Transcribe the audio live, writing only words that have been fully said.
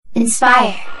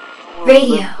Enspire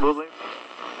Radio.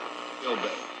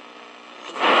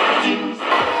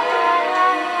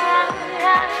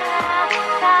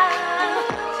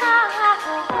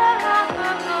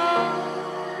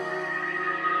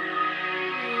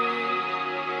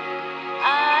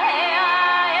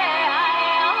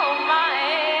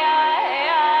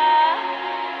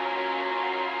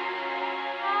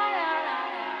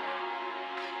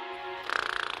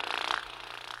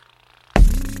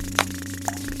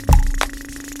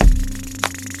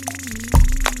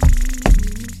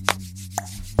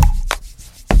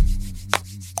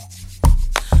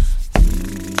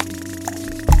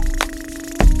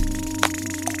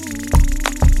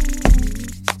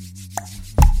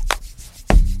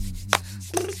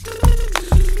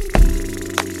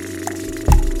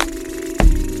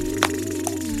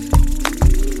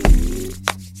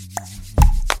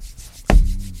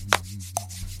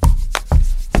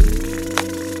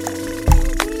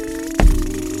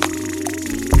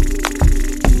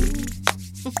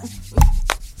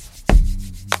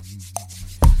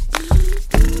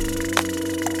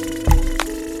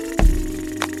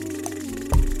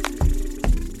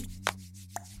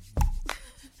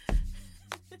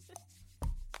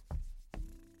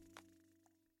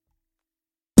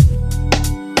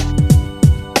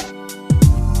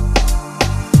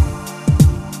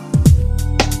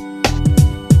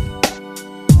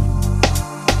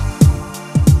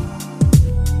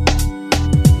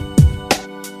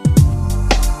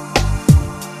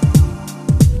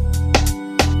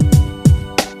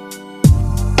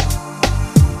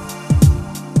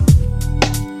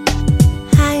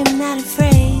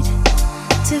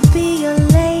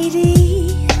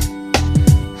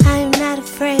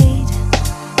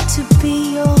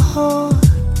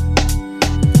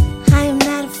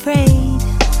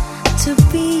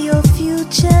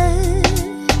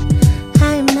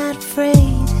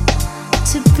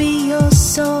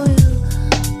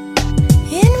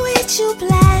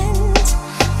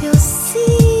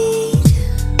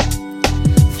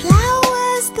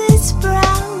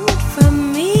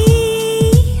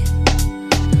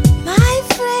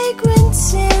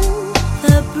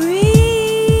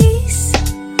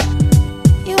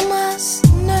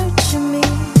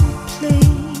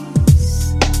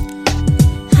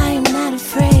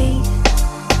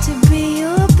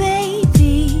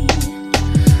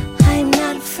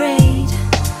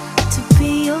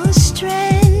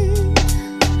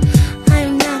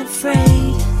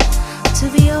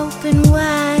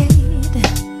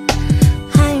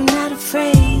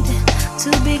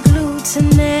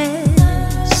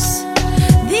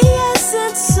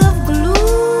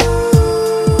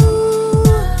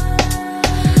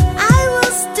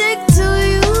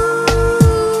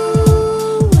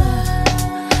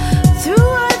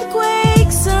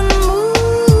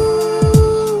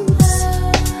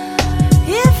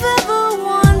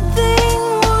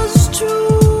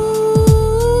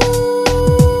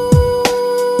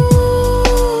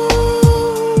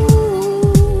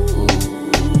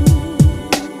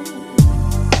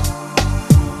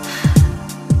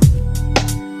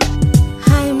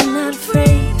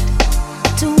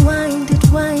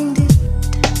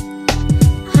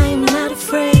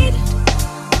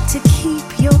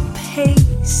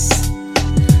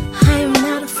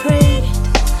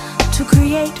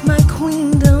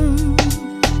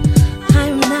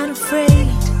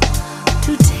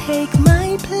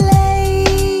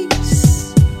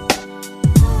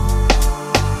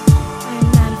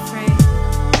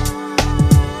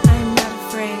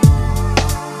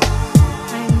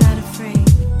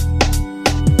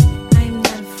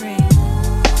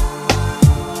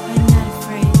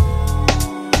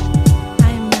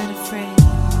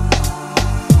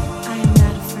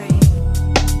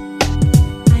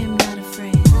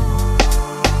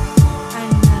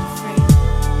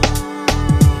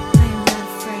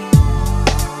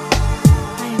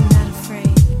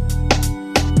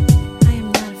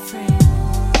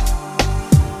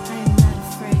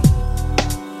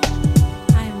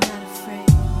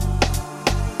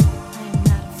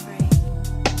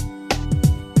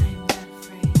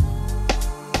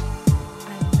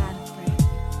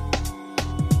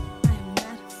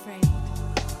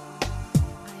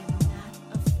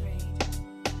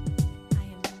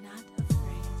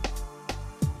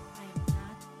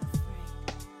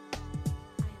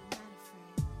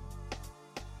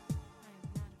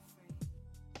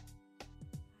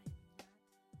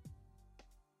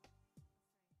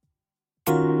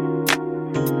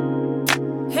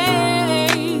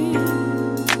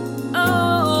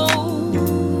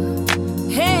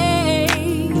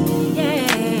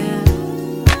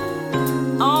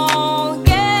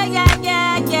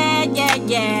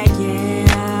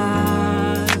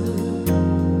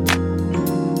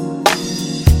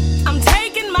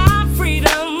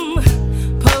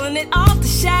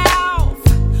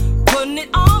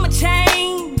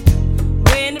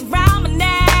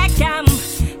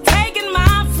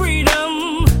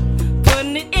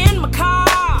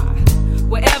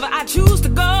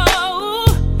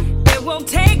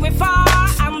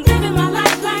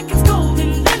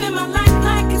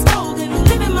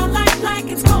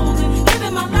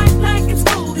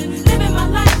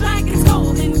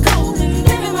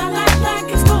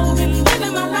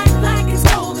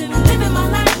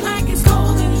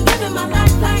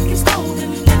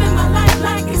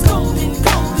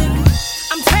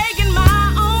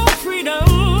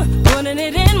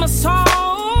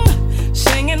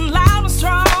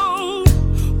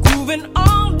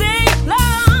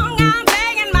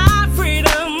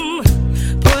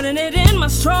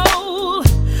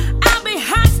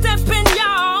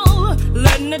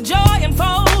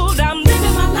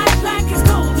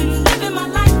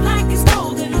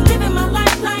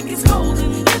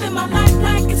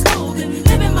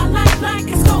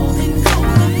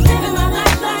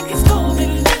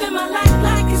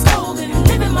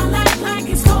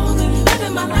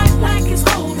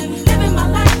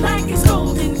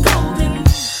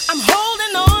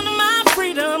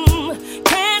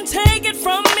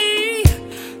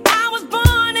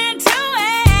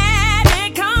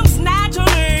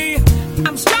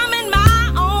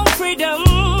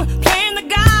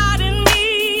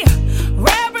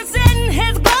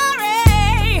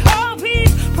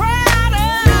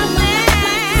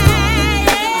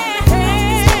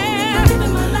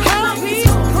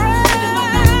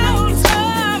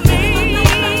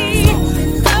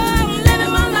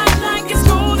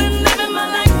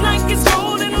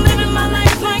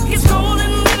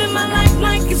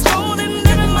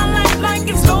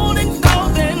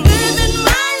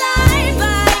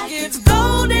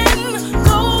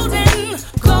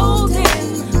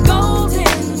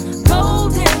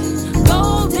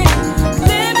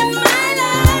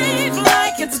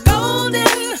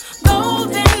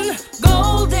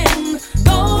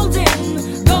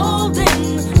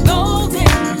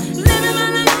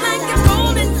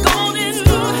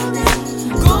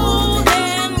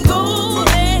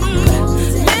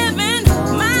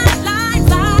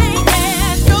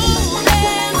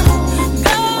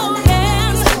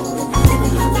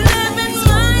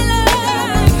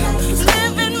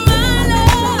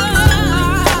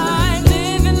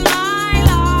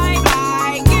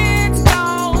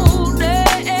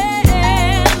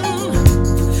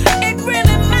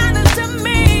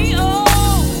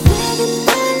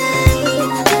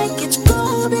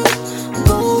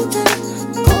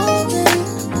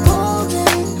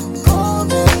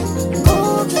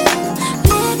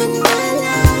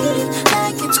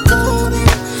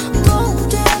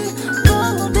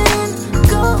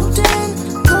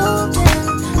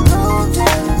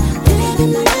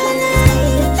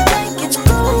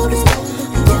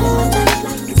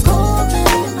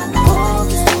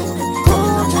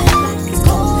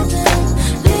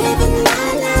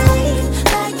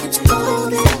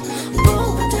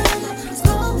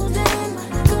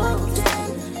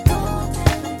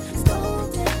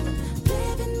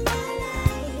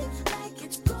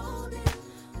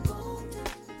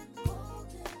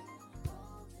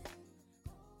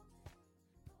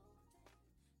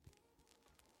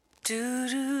 Do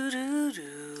do do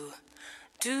do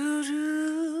do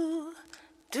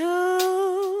do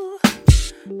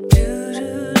do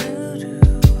do do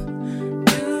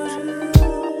do.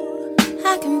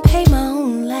 I can pay my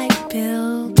own light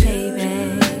bill,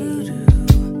 baby.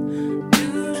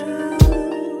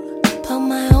 Put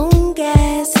my own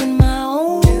gas in my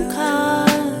own car.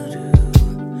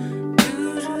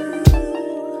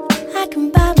 I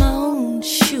can buy my own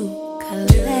shoe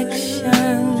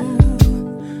collection.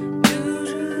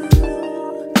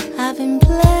 I've been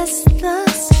blessed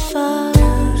thus far.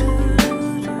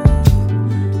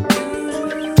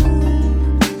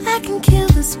 I can kill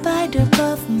the spider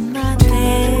above my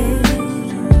bed,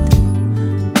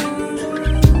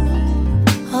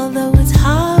 although it's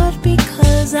hard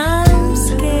because I'm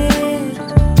scared.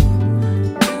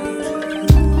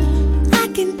 I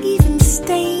can even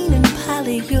stain and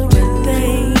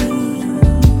polyurethane,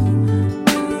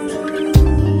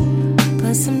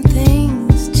 but some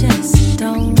things just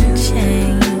don't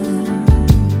change.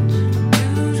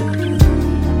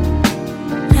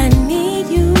 I need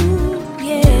you,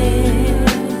 yeah.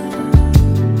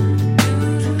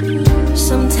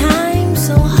 Sometimes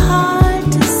so hard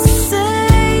to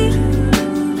say.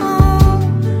 Oh,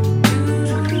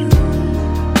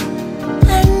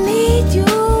 I need you.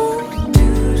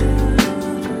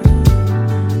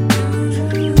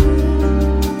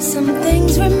 Some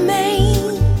things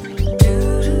remain.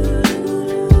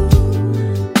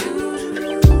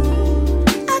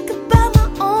 I could buy my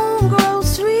own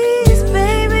groceries,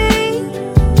 baby.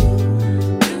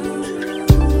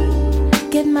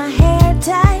 Get my hair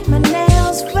tied, my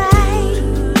nails right.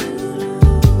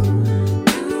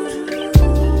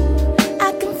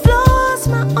 I can floss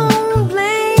my own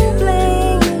bling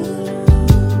bling.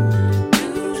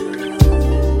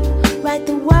 Write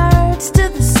the words to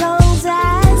the songs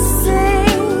I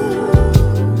sing.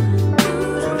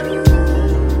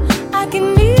 I can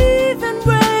even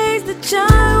raise the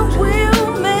child we'll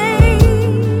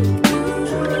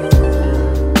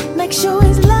make sure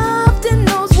he's loved and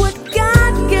knows what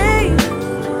God gave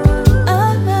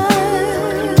us.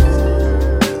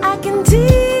 I can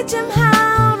teach him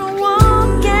how to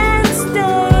walk and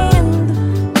stand,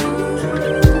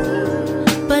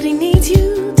 but he needs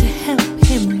you to help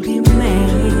him be man.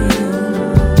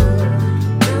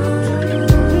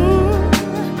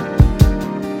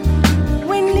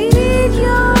 We need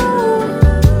you.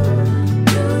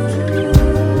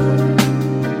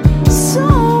 So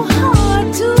hard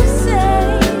to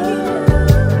say.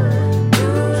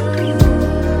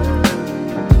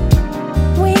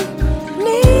 We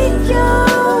need you.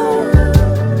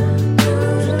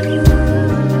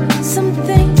 Some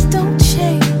things don't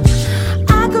change.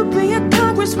 I could be a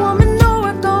congresswoman or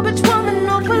a garbage woman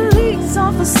or police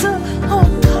officer or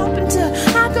a carpenter.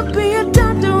 I could be a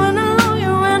doctor and a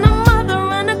lawyer and a mother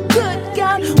and a good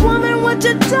God. Woman, what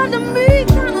you done to me?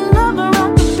 Kind of lover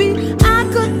I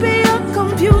could be a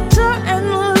computer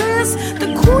analyst, the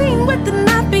queen with the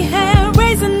nappy hair,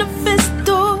 raising the fist.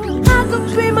 Or I could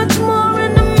be much more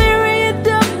in a myriad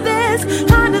of this.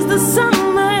 Hot as the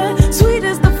summer, sweet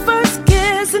as the first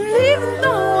kiss. And even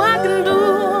though I can do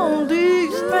all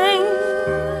these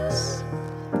things,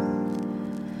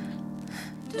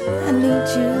 I need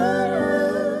you.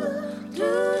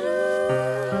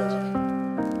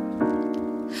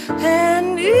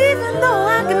 And even though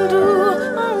I can do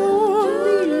all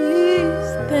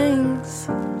these things,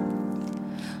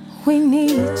 we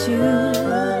need you.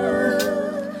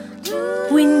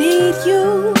 We need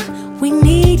you. We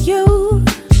need you.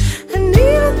 And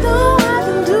even though I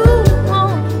can do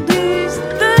all these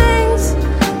things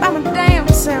by my damn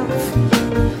self,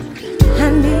 I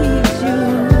need you.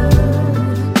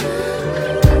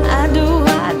 I do,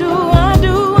 I do, I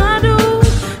do, I do.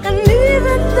 And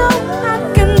even though I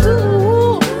can do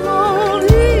all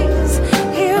these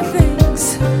here things,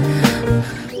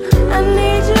 I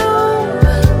need you.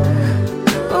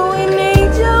 We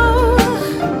need you.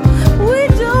 We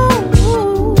do.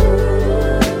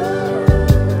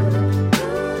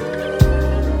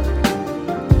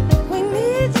 We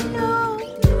need you.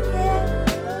 Yeah.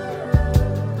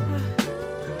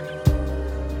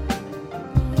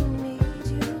 We need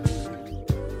you.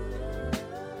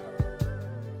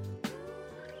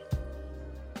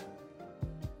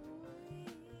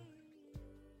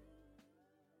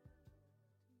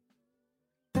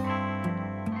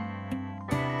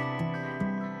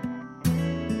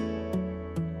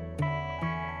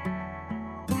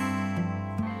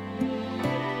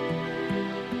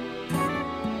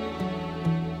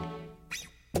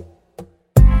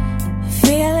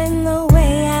 Feeling the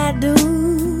way I do,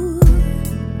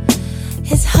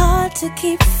 it's hard to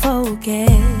keep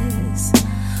focus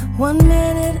 1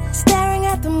 minute staring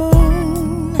at the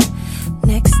moon,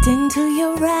 next into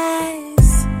your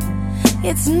eyes.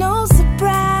 It's no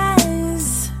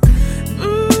surprise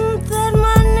that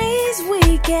my knees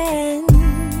weaken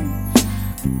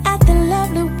at the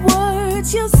lovely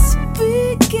words you're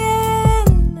speaking.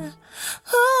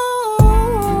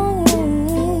 Oh,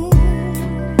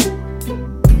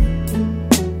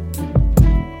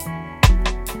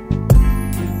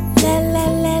 la la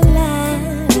la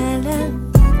la la.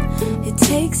 It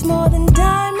takes more than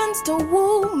diamonds to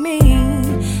woo me.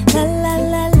 La la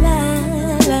la la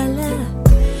la la.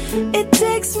 It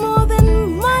takes more than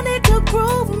money to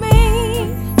groove me.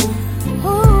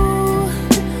 Ooh,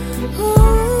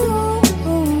 ooh,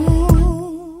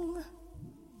 ooh.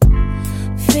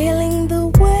 Feeling the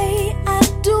way I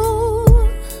do,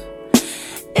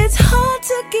 it's hard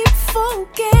to keep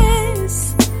focus.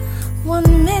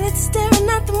 1 minute staring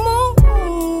at the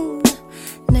moon,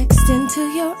 next into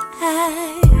your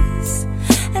eyes,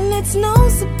 and it's no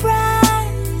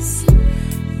surprise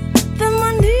that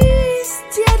my knees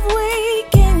yet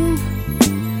waking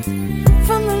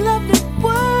from the lovely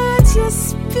words you're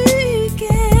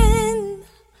speaking.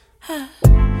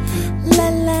 La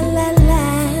la la la.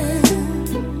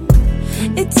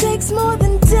 It takes more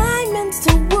than diamonds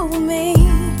to woo me.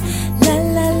 La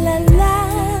la la la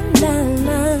la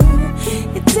la.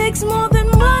 It takes more than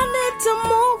money to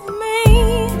move me.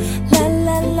 La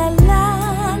la la la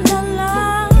la la.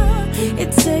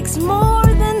 It takes more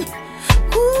than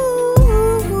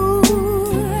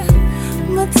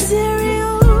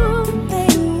material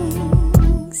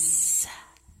things.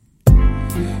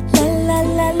 La la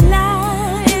la la.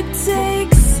 It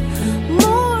takes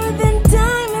more than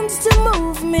diamonds to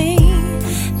move me.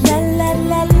 La la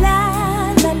la la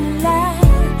la la.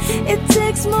 It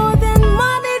takes more than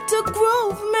money to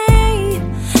groove me.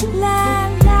 La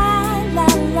la la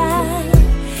la.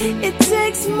 It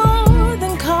takes more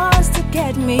than cars to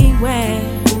get me where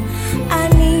I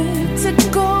need to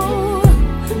go.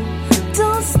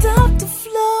 Don't stop the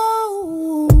flow.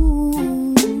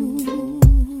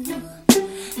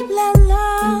 La la.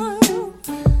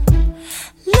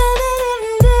 La la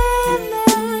la la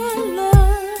la.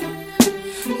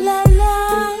 La la.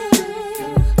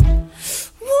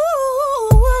 Woo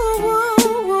woo woo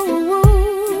woo woo.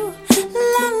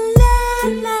 La la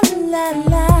la la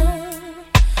la.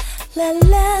 La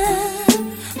la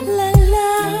la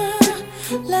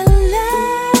la la la.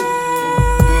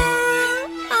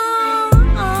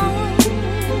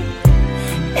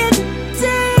 It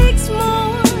takes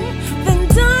more than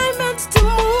diamonds to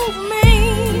move me.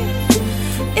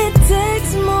 It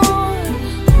takes more,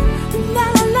 la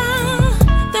la la,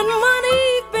 than money,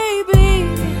 baby.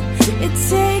 It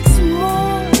takes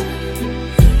more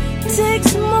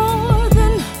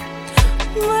than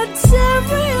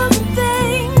material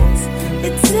things.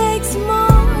 It takes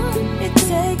more, it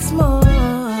takes more.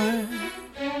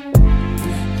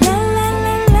 La la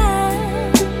la la.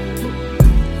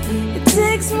 It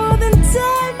takes more than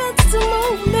diamonds to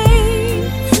move me.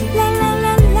 La la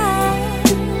la la.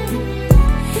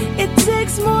 It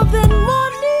takes more than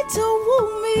money to woo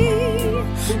me.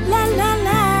 La la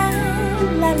la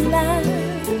la la.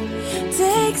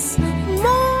 Takes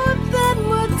more than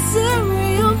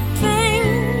material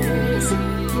things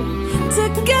to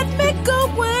get me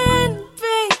going,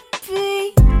 baby.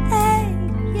 Hey,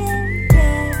 yeah,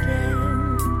 yeah, yeah.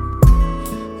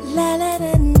 La la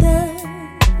la la.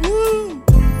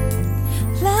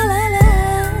 La la la.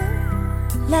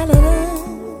 La la la.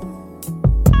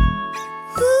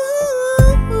 Ooh,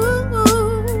 ooh,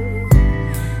 ooh.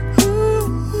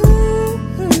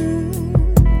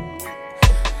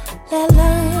 La la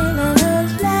la la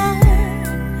la.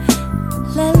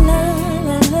 La la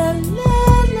la la la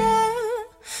la.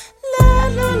 La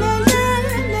la la la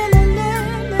la la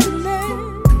la la.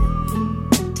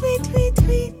 Tweet tweet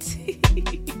tweet.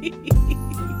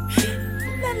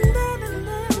 La la la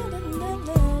la la la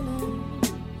la.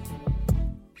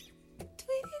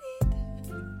 Tweet it.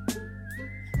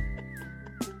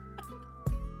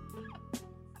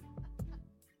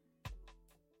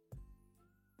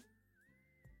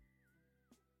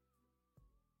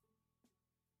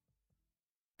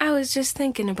 I was just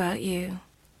thinking about you,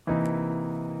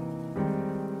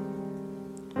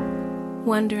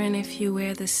 wondering if you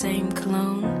wear the same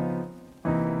cologne.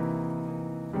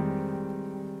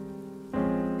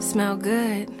 Smell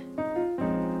good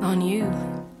on you.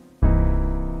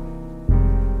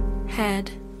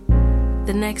 Had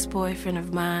the next boyfriend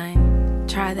of mine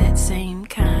try that same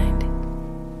kind,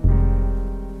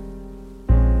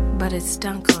 but it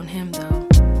stunk on him though.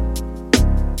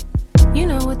 You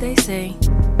know what they say,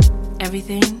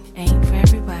 everything ain't for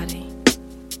everybody.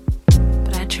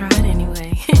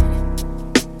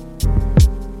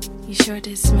 You sure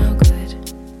did smell good.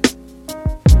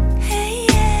 Hey,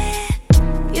 yeah,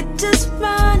 you just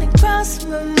run across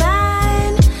my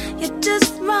mind. You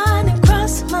just run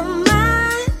across my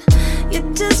mind.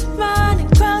 You just run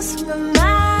across my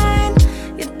mind.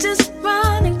 You just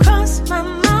run across my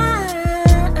mind.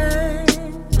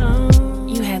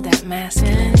 You had that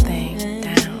masculine thing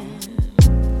down.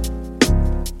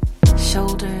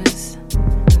 Shoulders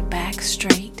and back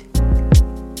straight.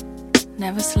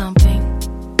 Never slumping.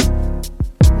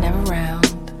 Never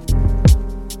round.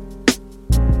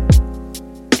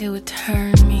 It would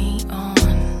turn me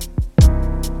on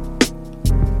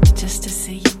just to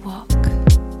see you walk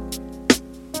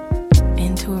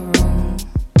into a room,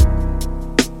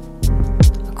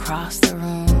 across the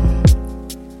room,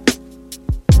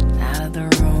 out of the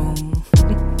room.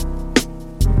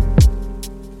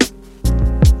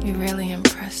 You really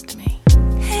impressed me.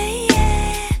 Hey,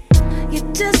 yeah, you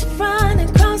just run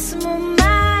across my mind.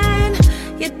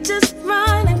 You just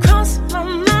run across my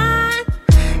mind.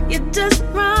 You just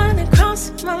run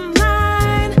across my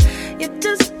mind. You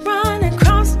just run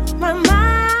across my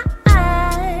mind.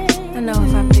 I know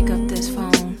if I pick up this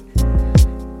phone,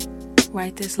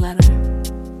 write this letter,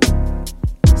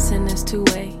 send this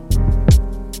two-way,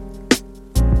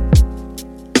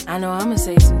 I know I'ma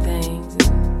say some things.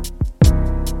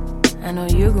 I know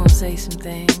you're gonna say some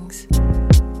things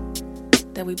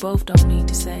that we both don't need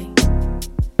to say.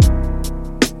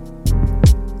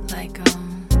 Like,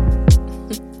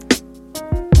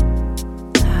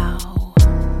 how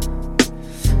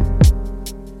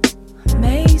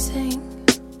amazing.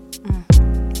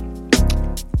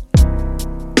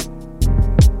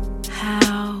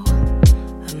 How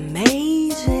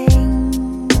amazing.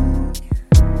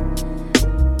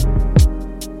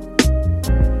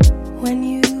 When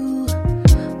you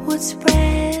would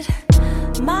spread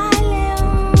my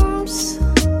limbs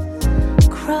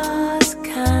across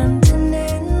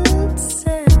continents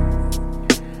and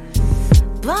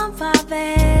bump our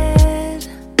bed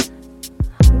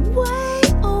way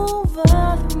over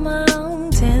the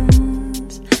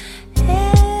mountains.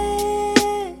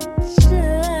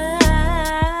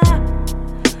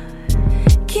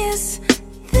 Kiss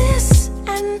this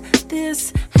and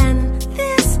this and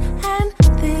this and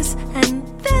this and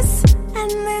this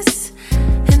and this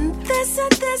and this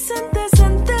and this and this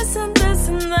and this and this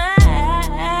and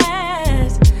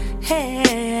that.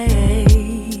 Hey,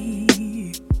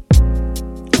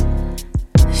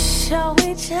 show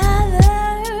each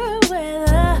other where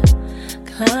the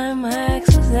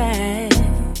climax was at.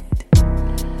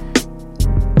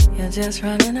 You're just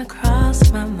running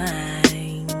across my mind.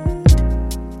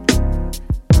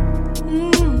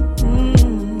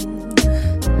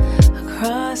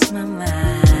 Across my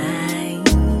mind.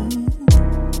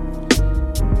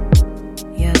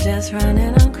 You're just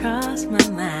running across my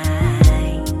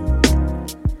mind.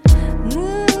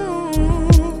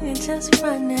 You're just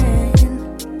running.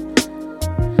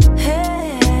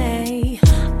 Hey,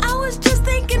 I was just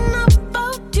thinking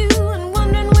about you and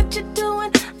wondering what you're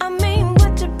doing. I mean,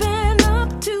 what you've been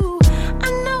up to. I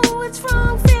know it's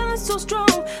wrong, feeling so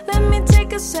strong. Let me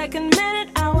take a second minute.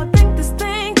 I would think this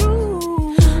thing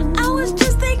through. I was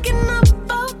just thinking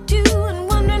about you and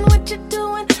wondering what you're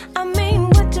doing. I mean,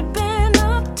 what you've been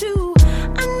up to.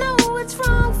 I know it's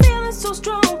wrong, feeling so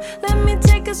strong. Let me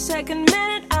take a second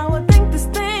minute. I would think this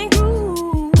thing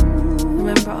through.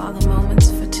 Remember all the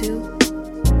moments for two?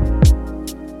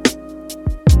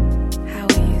 How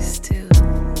we used to.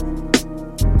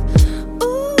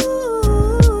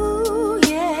 Ooh,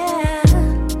 yeah.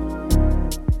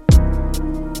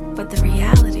 But the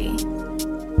reality,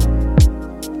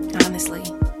 honestly,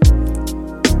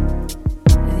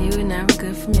 is you were never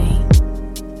good for me,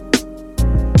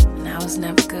 and I was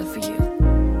never good for you.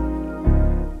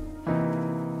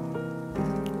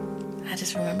 I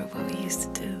just remember what we used to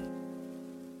do.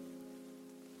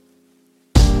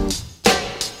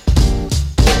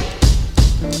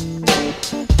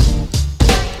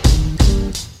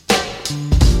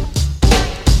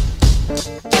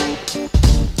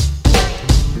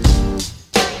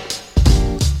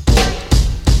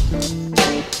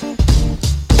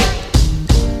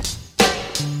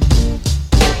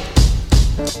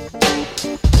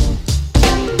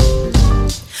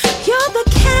 You're the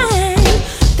kind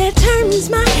that turns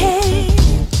my head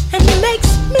and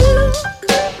makes me look.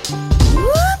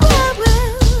 Ooh, well,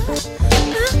 well.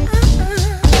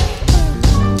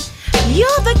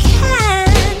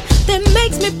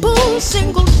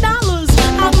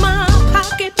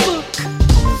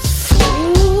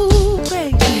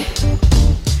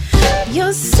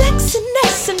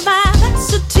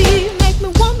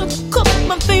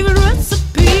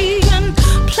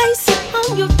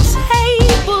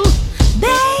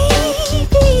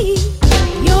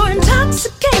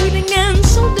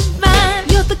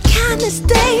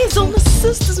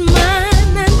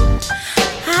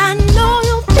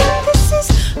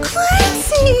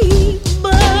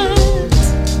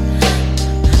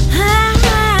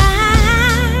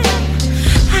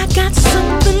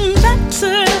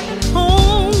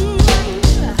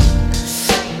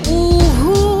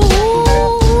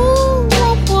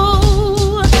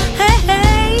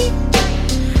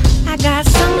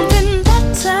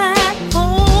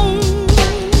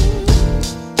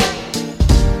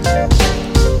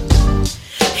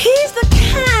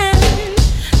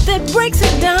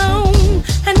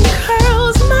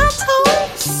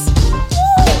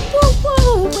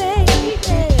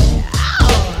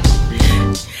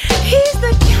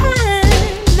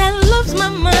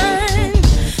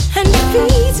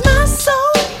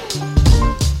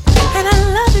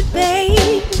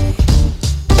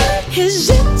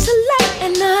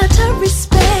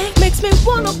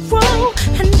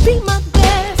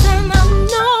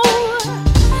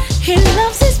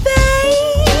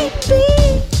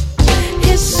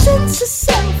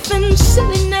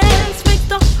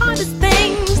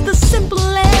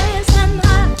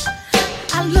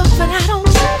 talk, but I don't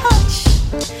touch.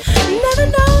 Never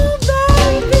know,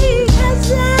 baby,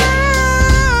 'cause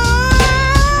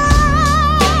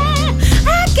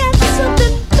I got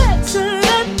something better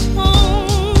at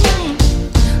home.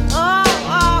 Oh,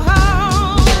 oh,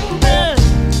 oh,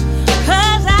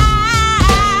 'cause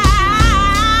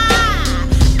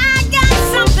I got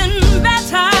something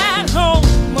better at home.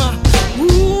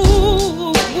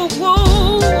 Ooh, ooh,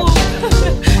 ooh.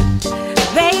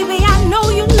 Baby, I know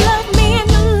you love me and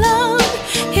your love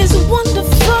is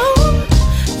wonderful.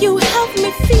 You help me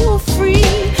feel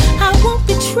free. I won't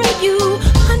betray you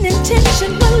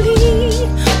unintentionally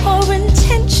or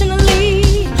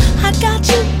intentionally. I got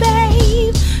you,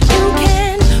 babe. You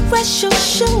can rest your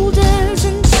shoulders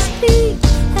and sleep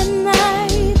at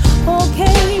night.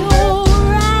 Okay, alright.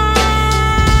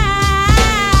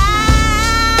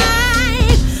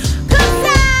 'Cause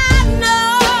I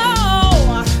know,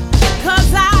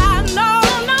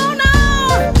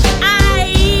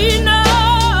 no,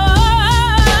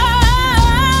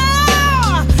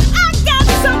 I got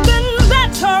something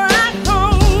better at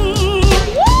home.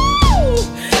 Woo!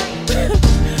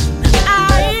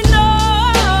 I know,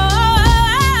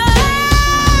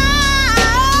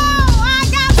 I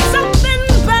got something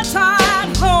better at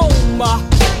home. Woo,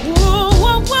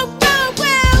 woo, woo, woo,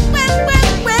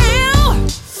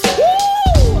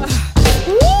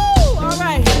 woo.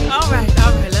 All right,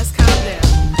 let's calm down.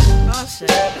 Oh,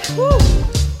 shit. Woo.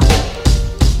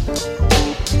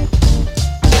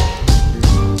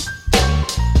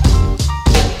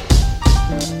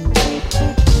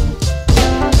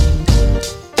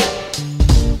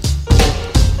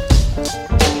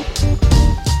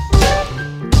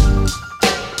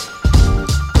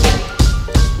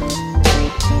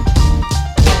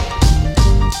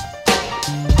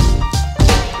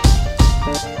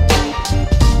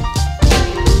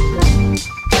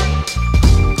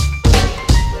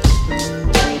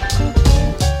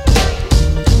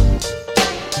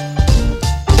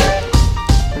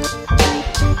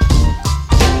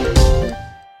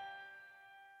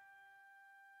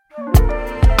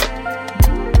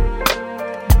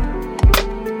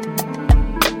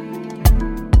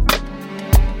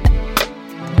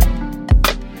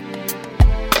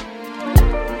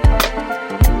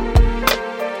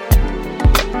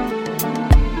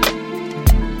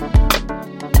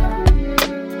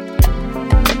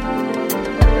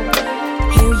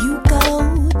 Here you go,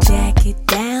 jacket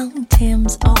down,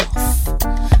 Tim's off,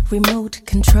 remote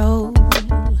control,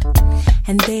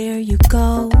 and there you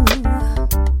go,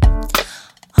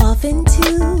 off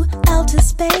into outer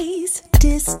space,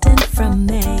 distant from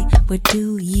me. Where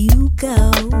do you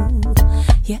go?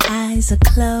 Your eyes are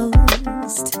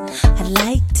closed. I'd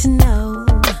like to know.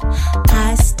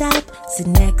 I stop, sit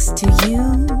next to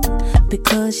you,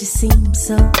 because you seem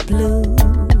so blue,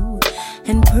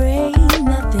 and pray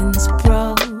nothing's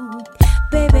broke.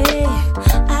 Baby,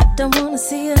 I don't wanna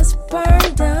see us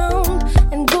burn down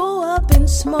and go up in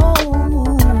smoke.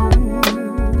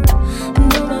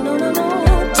 No, no, no, no, no.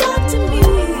 Talk to me.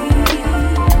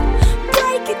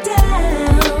 Break it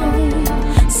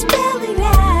down. Spell it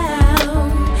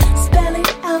out. Spell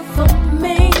it out for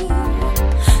me.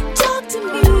 Talk to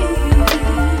me.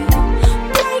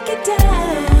 Break it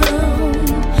down.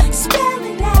 Spell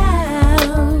it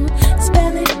out.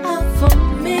 Spell it out for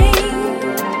me.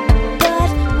 But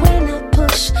when I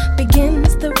push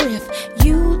begins the riff,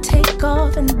 you take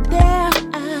off and there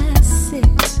I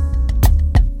sit,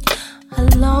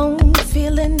 alone,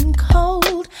 feeling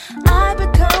cold. I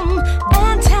become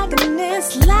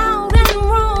antagonist, loud and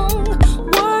wrong.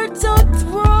 Words are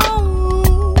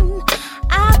thrown.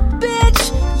 I bitch,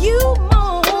 you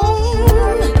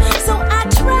moan. So I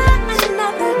try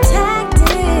another tactic.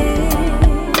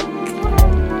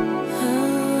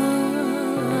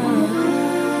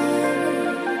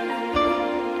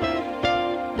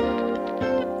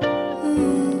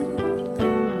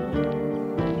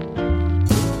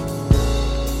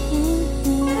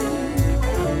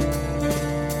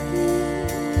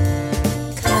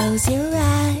 Close your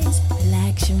eyes,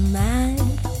 relax your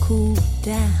mind, cool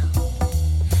down,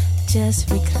 just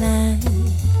recline.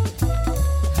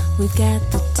 We've got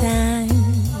the time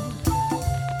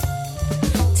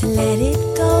to let it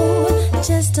go,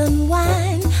 just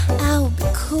unwind. I'll be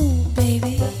cool,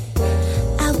 baby.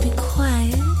 I'll be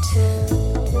quiet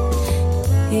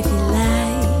if you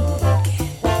like.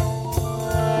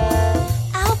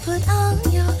 I'll put on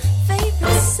your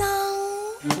favorite song.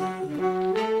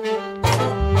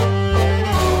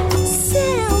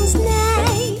 Sounds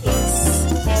nice.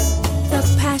 The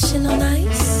passion on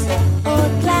ice or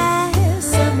a glass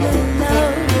of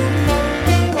Merlot.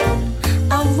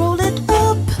 I'll roll it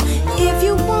up if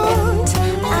you want.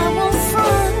 I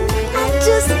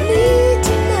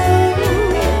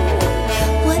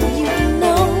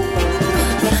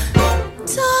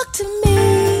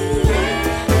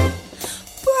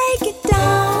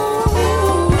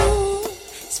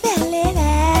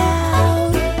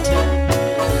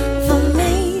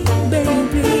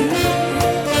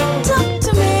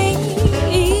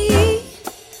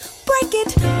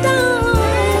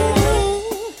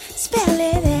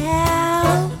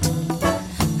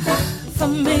for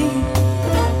me.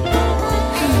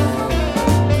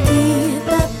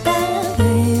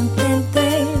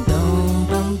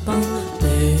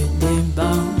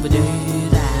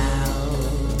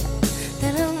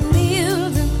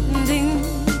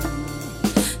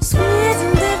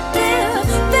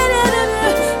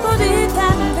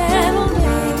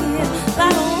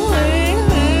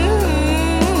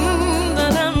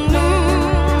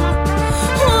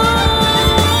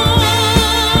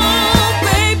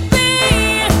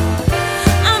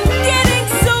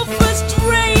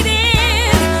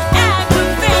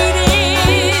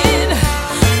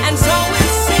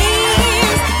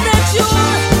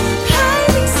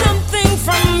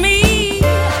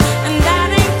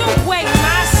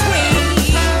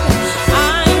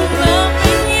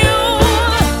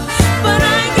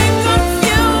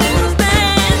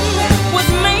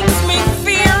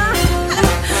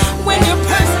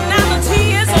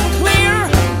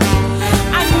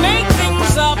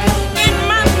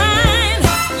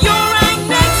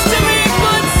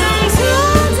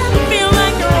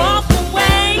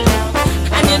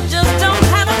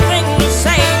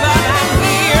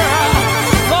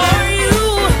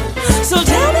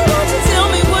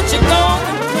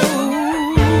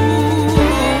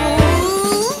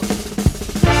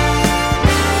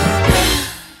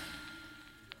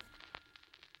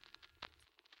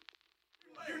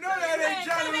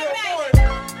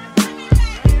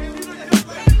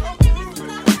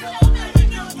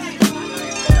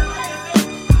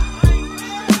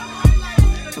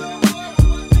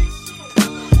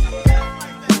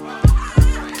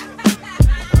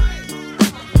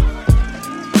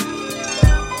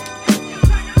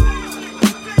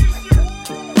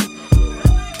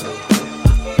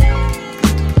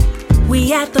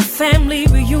 We at the family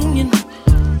reunion,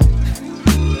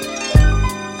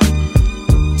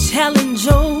 telling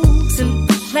jokes and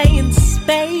playing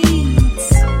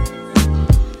spades.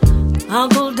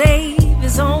 Uncle Dave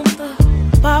is on the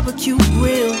barbecue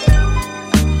grill,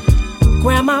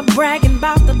 Grandma bragging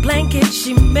about the blanket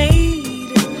she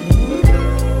made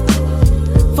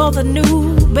for the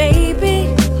new baby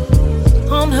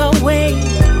on her way.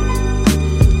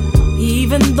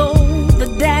 Even though the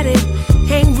daddy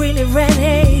ain't really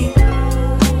ready,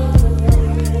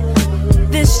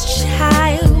 this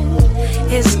child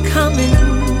is coming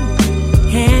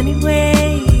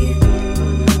anyway.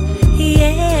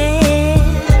 Yeah,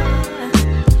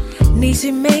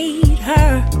 Niecy made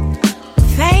her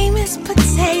famous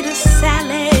potato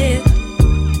salad.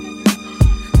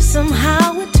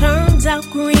 Somehow it turns out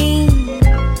green.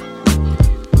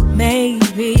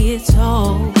 Maybe it's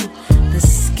all the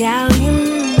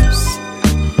scallions,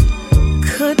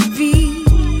 could be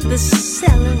the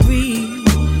celery.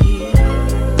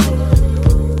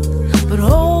 But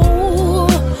oh,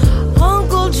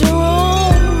 Uncle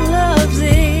Jerome loves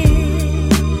it.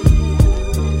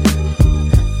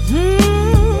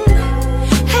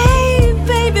 Hey,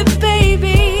 baby,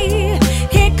 baby,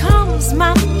 here comes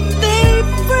my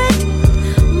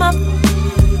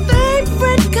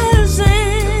favorite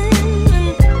cousin.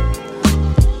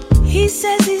 He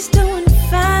says he's doing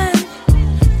fine,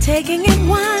 taking it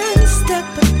one step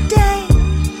a day,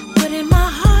 but in my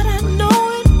heart I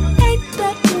know it ain't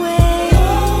that way.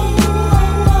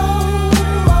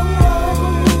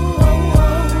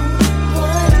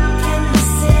 What can I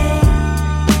say?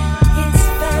 It's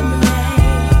family.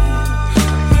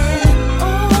 And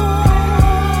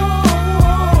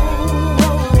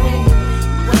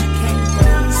what can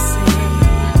we say?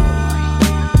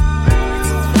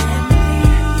 It's family.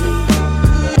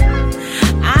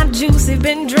 Our Juicy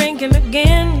been drinking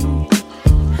again.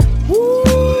 Ooh,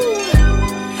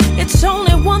 it's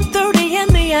only 1:30 in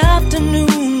the afternoon.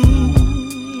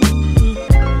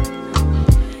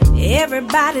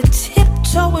 Everybody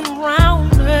tiptoeing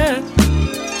round her.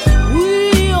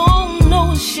 We all know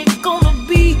she's gonna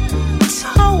be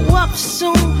toe up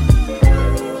soon,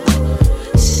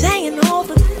 saying all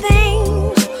the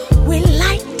things we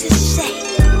like to say.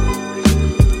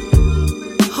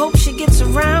 Hope she gets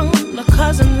around her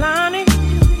cousin Lonnie,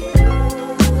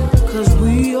 'cause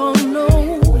we all know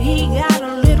he got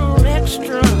a little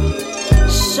extra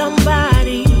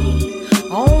somebody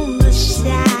on the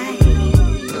side.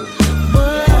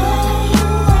 But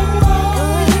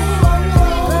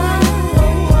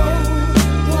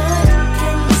what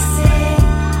can you say?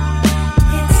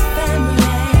 It's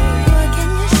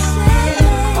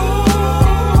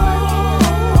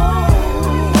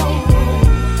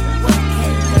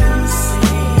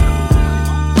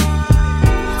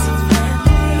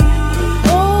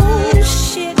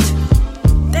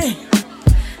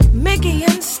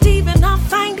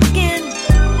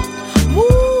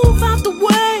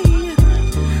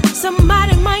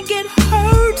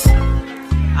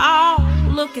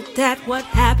it that what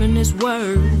happened is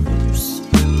worse.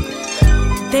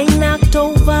 They knocked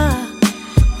over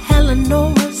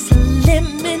Eleanor's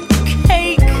lemon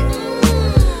cake.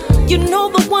 You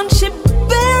know, the one she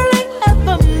barely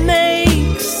ever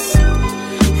makes.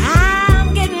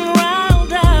 I'm getting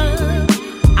riled up.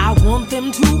 I want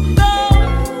them to go,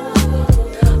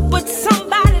 but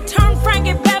somebody turn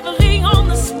Frankie Beverly on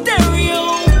the stereo.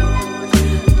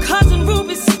 Cousin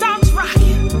Ruby starts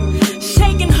rocking,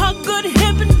 shaking her good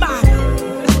hip and body.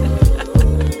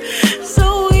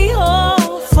 So we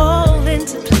all fall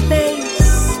into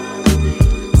place,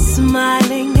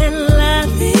 smiling and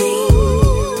laughing.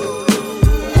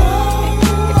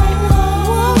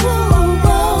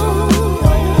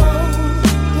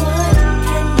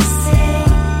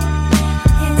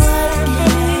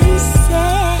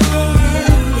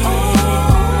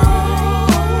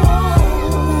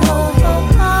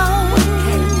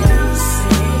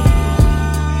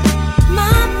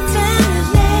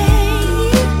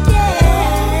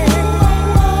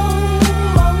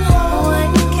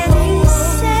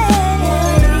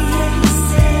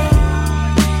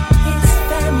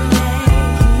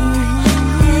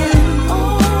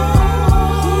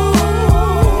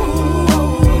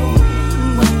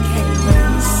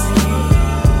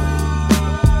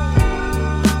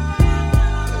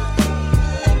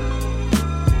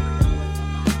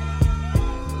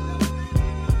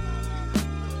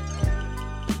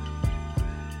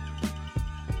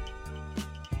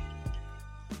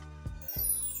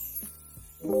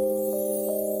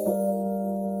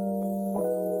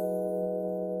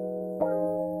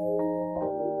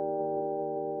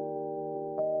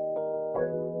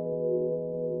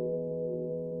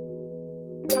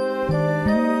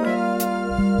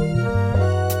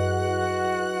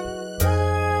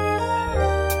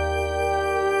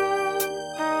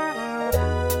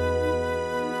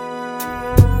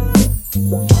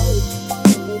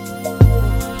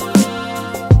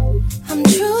 I'm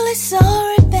truly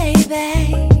sorry,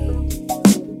 baby,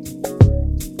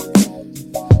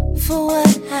 for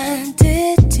what I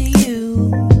did to you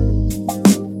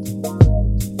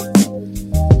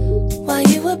while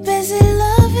you were busy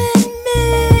loving me.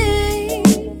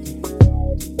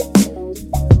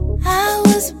 I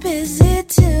was busy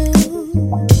too.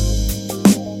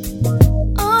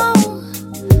 Oh,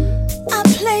 I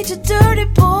played you dirty,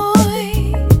 boy.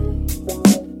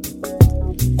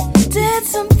 Did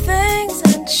some things I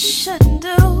shouldn't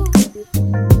do.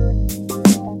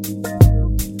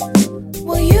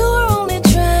 Well, you were only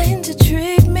trying to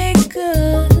treat me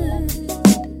good.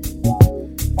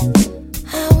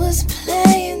 I was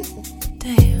playing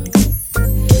damn.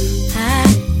 I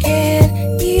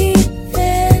can't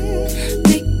even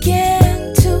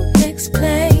begin to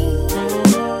explain.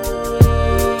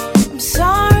 I'm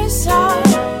sorry,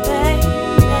 baby.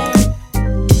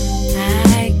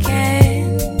 I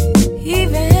can't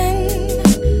even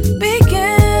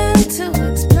begin to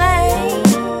explain.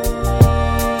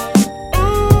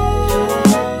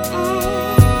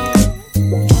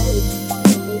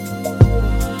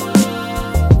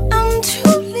 I'm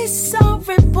truly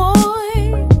sorry, boy.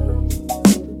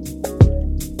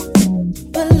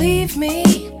 Believe me,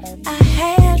 I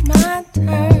had my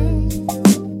turn.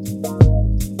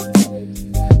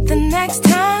 The next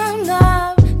time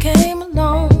love came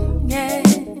along, yeah,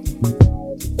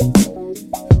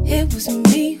 it was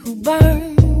me who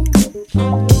burned.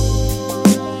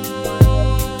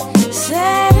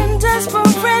 Sad and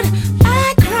desperate,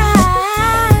 I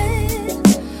cried,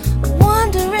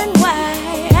 wondering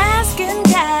why, asking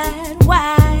God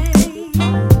why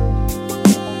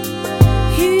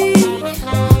He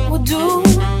would do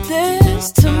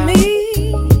this to me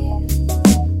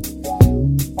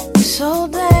so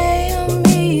damn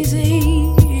easy.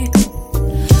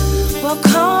 Well,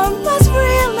 karma's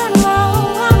real and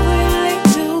long, I really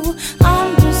do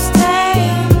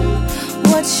understand.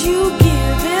 What you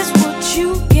give is what you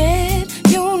get.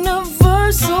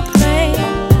 Universal plan.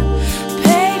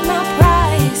 Paid my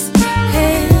price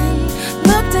and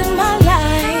looked at my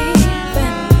life,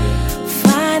 and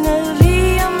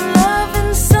finally I'm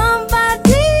loving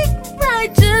somebody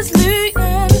righteously,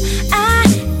 and I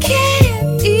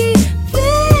can't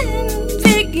even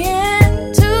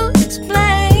begin to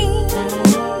explain.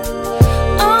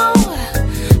 Oh,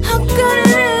 how good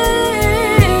it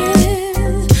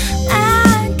is. I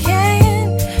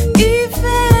can't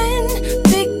even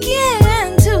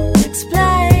begin to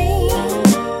explain.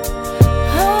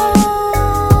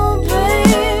 Oh,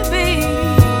 baby,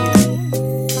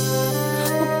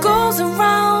 what goes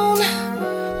around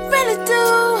really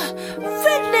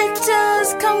does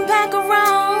come back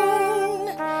around.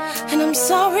 And I'm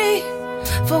sorry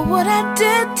for what I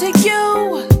did to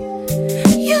you.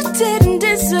 You didn't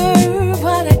deserve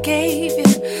what I gave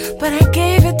you, but I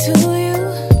gave it to you.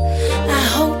 I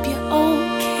hope you're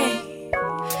okay.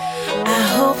 I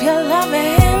hope you're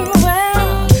loving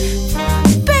well.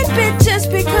 Baby, just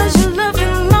because you love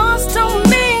and lost don't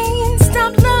mean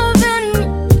stop loving.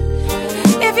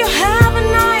 If you have a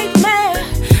nightmare,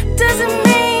 doesn't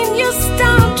mean you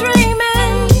stop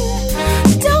dreaming.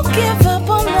 Don't give up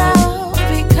on love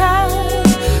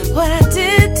because what I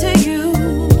did to you.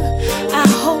 I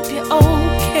hope you're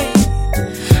okay.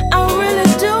 I really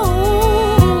do.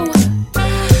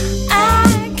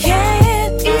 I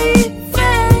can't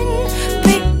even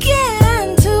begin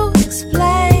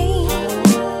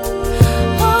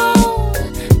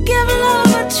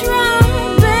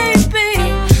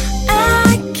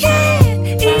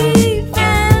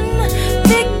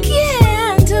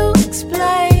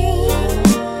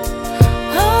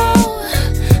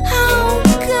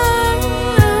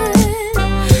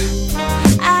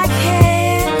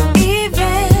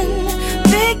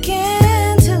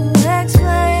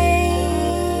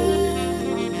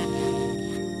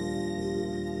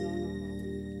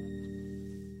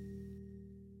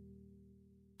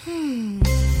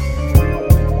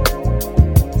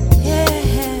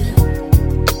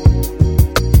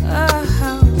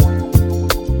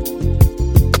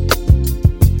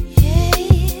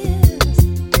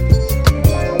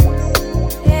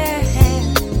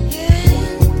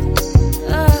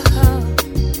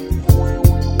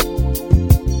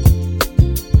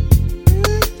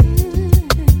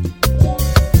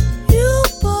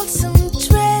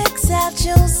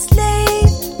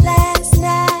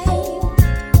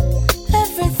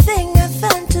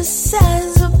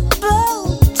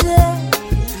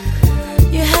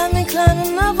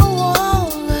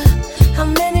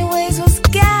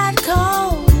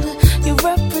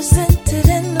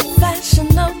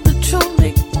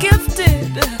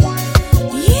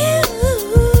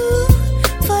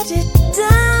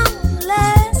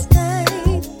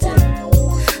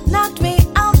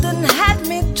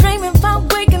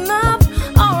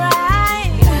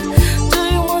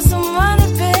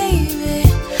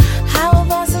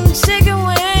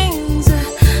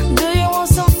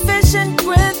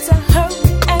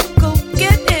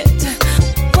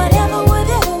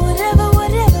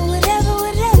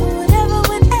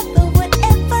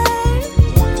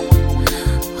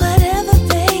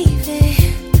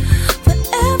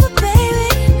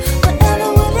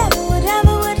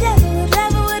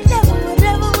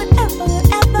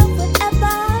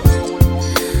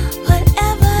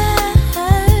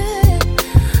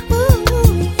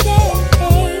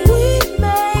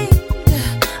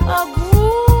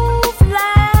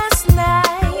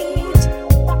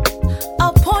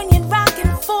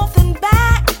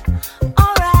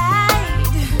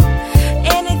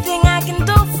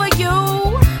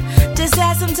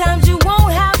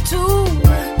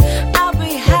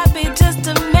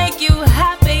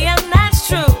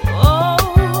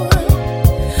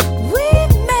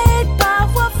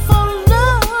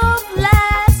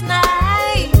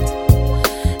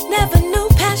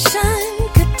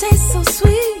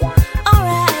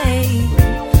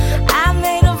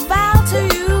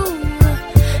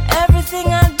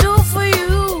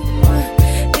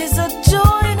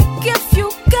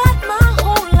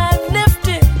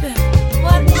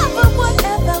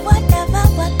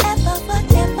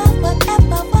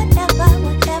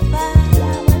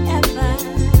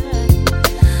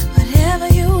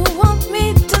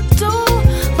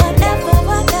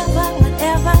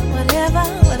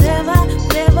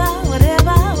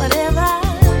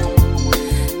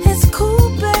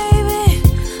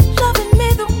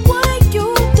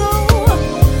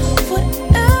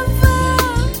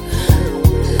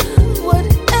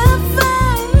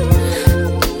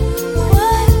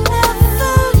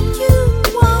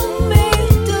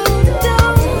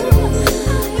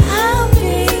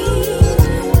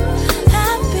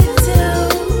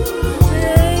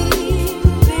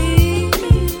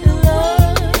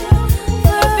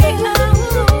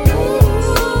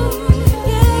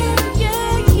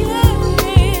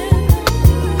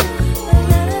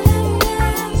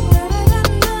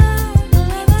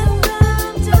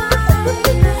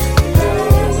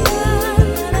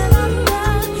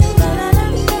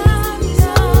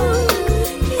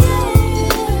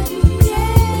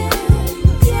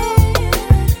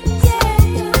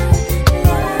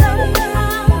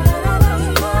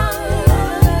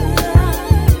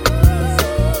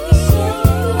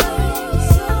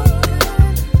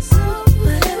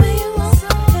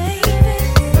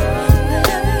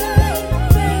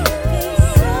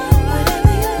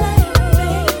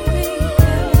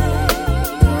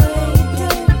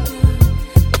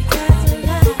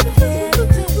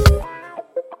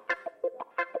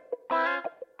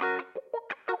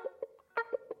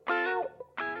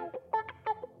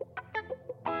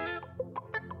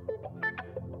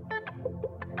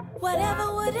Whatever,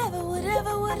 whatever,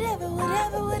 whatever, whatever,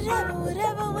 whatever, whatever,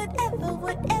 whatever, whatever,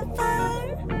 whatever.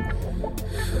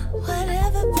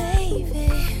 Whatever, baby.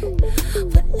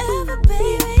 Whatever,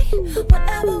 baby.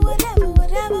 Whatever, whatever,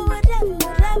 whatever, whatever,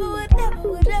 whatever, whatever,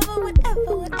 whatever,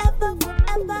 whatever, whatever,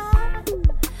 whatever.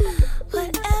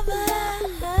 Whatever.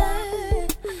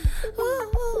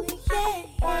 Ooh, yeah.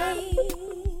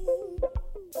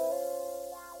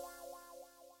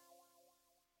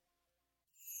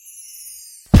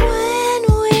 When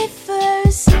we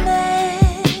first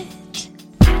met,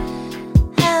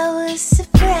 I was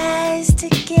surprised to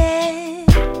get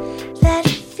that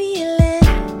feeling,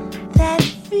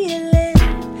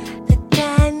 the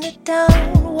kind that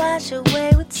don't wash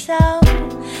away with salt,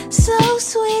 so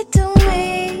sweet to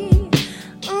me,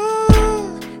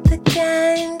 the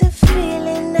kind of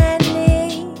feeling I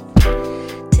need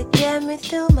to get me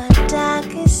through my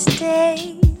darkest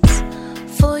days.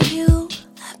 For you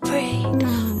I pray.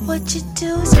 What you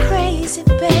do is crazy,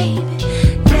 baby.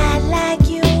 Not like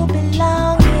you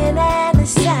belong in an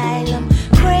asylum.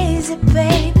 Crazy,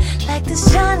 babe. Like the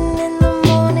sun in the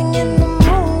morning and the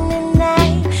moon at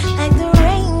night. Like the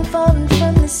rain falling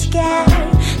from the sky.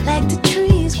 Like the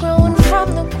trees growing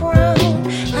from the ground.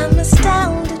 I'm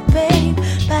astounded, babe,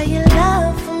 by your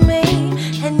love for me.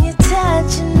 And you're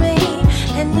touching me.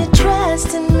 And you're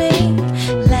trusting me.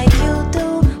 Like you do.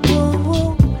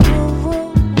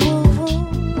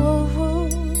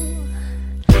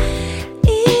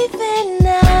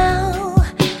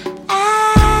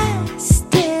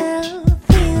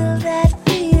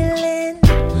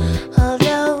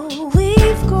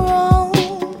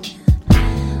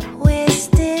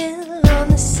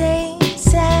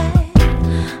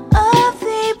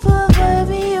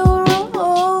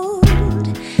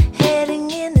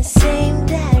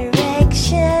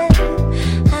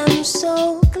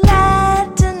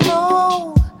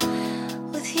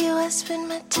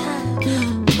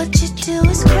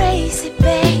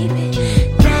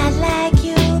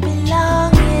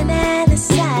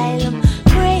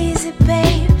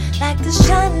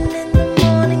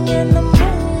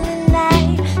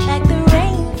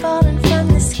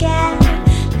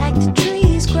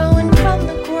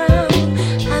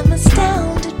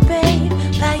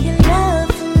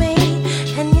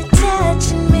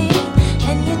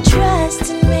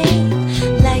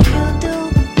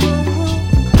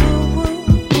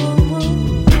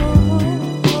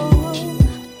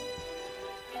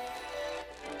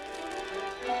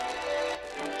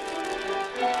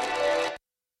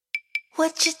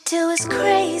 What you do is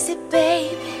crazy,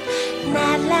 baby.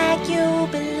 Not like you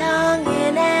belong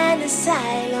in an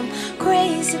asylum.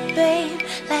 Crazy, babe.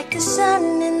 Like the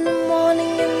sun in the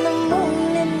morning and the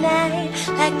moon at night.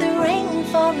 Like the rain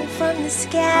falling from the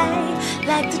sky.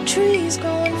 Like the trees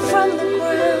growing from the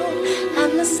ground.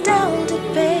 I'm astounded,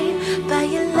 babe, by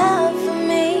your love for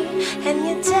me. And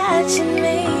you're touching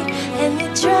me. And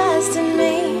you're trusting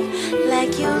me.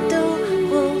 Like you do.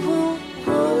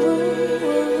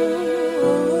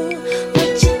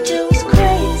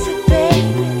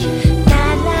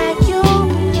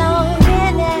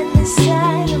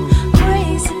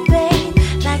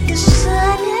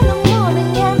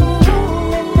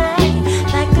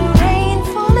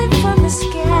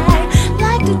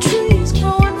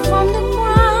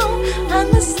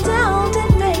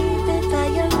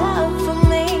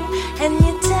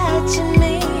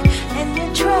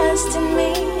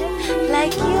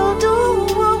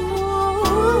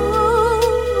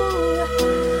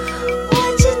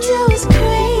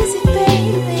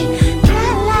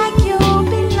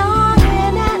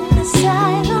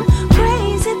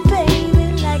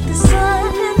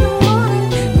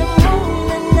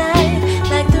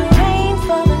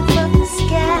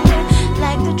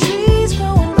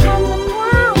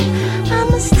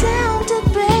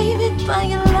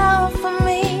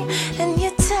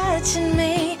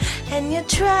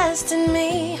 Trusting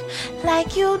me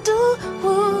like you do. Ooh,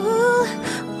 ooh,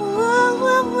 ooh,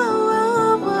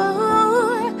 ooh,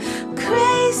 ooh.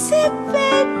 Crazy,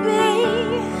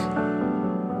 baby.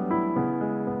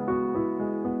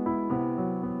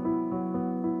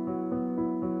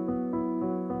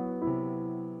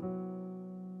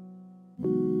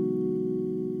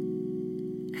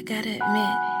 I gotta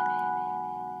admit,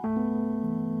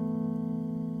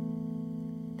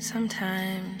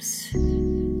 sometimes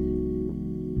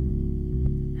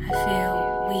I feel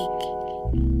weak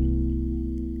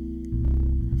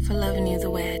for loving you the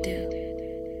way I do.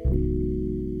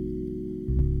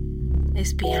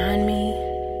 It's beyond me.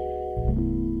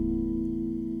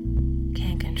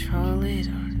 Can't control it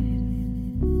or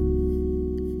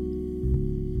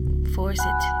force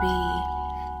it to be,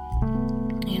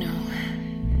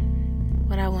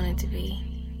 what I want wanted to be.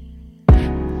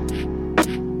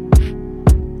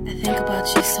 I think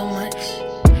about you so much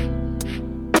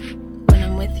when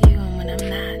I'm with you and when I'm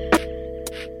not.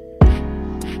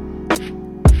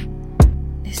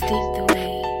 It's deep the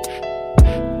way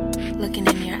looking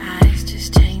in your eyes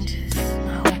just changes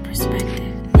my whole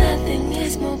perspective. Nothing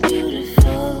is more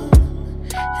beautiful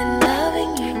than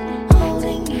loving you,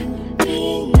 holding you,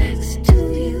 being next to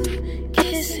you,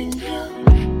 kissing your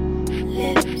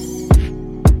lips,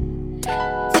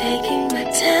 taking my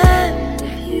time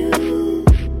with you.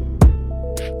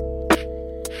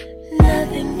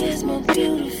 Nothing is more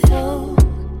beautiful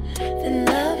than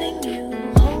loving you,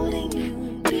 holding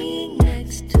you, being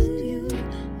next to you,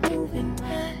 moving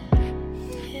my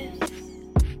hips,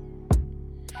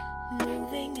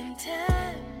 moving in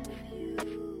time with you.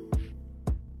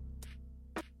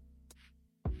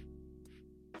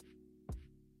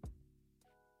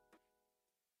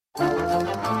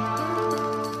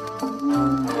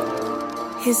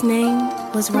 His name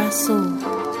was Rasul,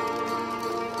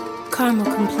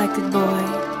 caramel-complected boy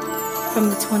from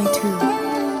the 22.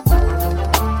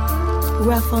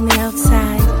 Rough on the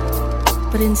outside,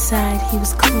 but inside he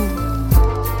was cool.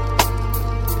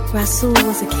 Rasul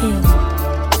was a king,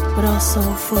 but also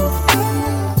a fool.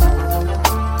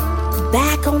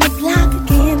 Back on the block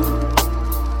again,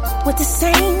 with the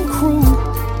same crew.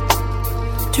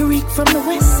 Tariq from the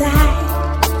west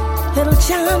side, Little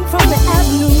John from the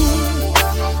avenue.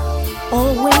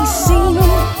 Always seen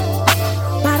him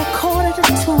by the quarter to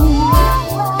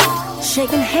 2,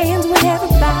 shaking hands with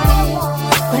everybody,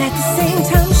 but at the same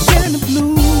time sharing the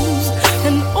blues.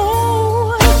 And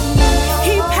oh,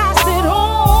 he passed it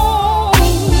on,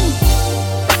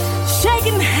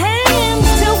 shaking hands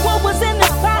till what was in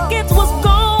his pockets was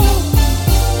gone.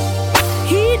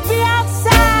 He'd be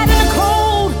outside in the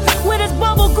cold with his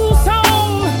bubble goose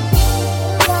on,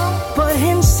 but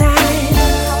inside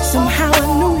somehow I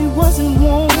knew he wasn't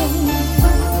warm.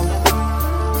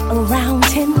 Around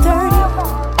 10:30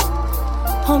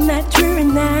 on that dreary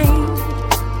night,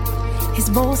 his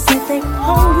boss said they were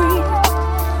hungry,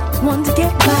 wanted to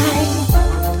get by.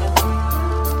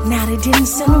 Now they didn't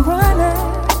send a runner,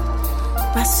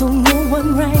 Rasul knew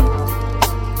one right,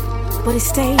 but he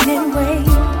stayed anyway,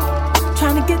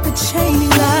 trying to get the chain he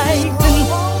liked. And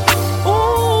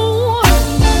ooh,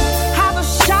 how the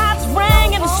shots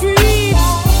rang in the streets,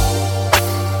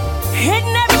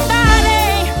 hitting everybody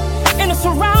in the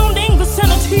surrounding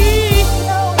vicinity.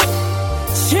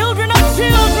 Children of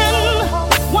children,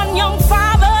 one young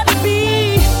father to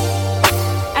be,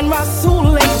 and Rasul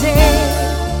lay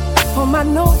dead on my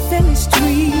North Philly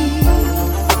street.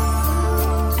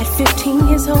 At 15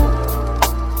 years old,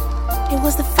 it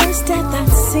was the first death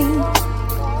I'd seen,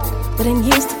 but in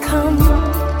years to come,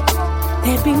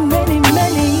 there'd be many,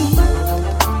 many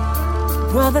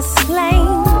brothers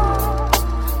slain,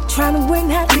 trying to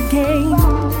win at the game,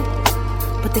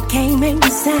 but the game ain't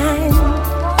designed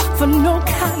for no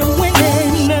kind of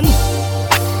winning. And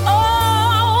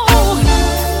oh,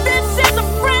 this is a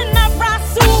friend of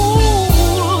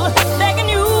Rasul, begging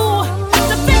you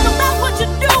to think about what you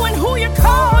do and who you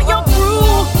call your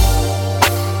crew.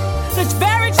 This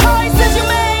very choices you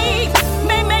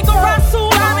may make a Rasul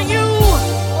out of you.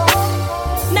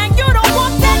 Now you don't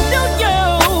want that, do you?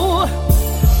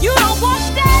 You don't want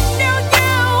that, do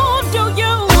you? Do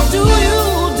you? Do you?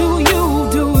 Do you?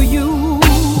 Do you?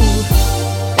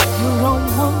 You don't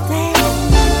want that.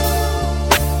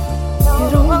 You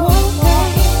don't want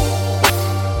that. You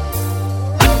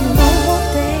don't want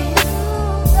that.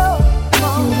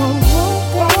 You don't want that.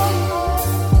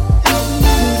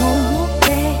 You don't want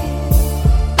that.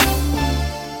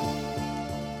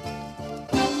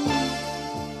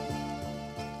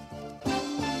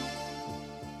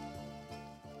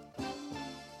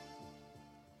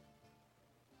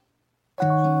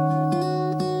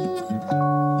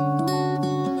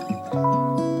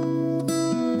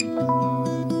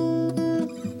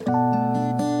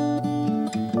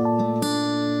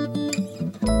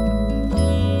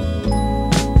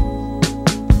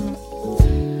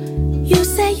 You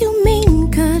say you mean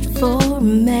good for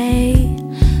me,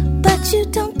 but you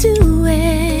don't do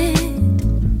it.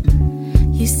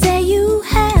 You say you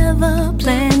have a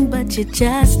plan, but you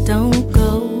just don't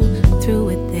go through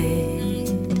with it.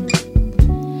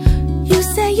 You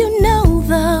say you know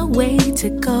the way to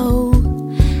go,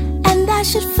 and I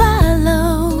should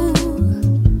follow,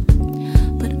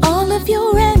 but all of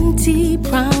your empty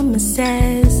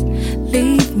promises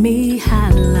leave me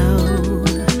hollow.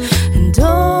 And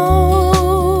oh,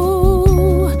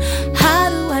 how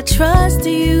do I trust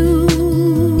you?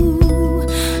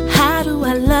 How do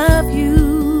I love you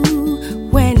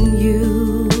when you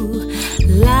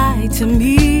lie? to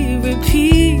me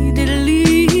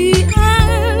repeatedly.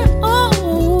 And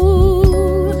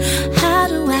oh, how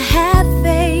do I have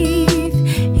faith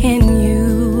in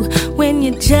you when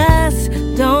you just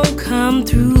don't come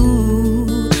through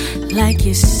like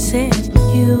you said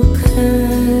you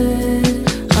could?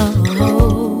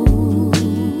 Oh,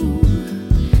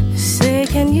 say,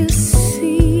 can you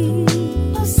see?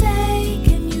 Oh, say,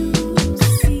 can you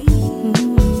see?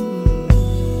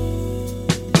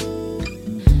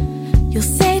 You'll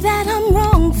say that I'm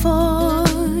wrong for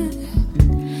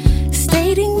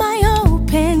stating my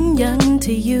opinion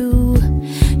to you.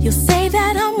 You'll say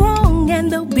that I'm wrong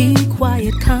and there'll be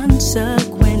quiet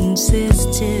consequences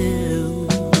too.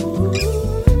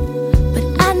 But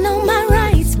I know my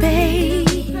rights, babe.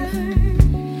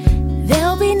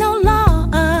 There'll be no law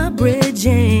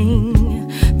abridging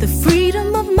the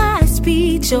freedom of my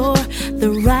speech or the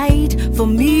right for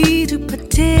me to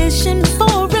petition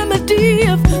for remedy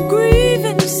of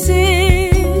grievances.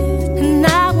 And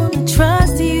I wanna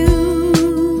trust you,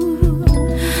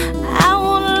 I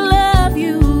wanna love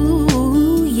you,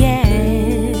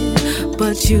 yeah.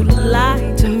 But you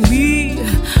lied to me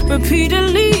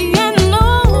repeatedly, and no,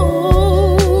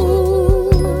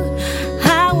 I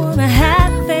wanna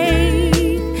have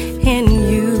faith in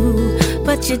you,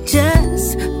 but you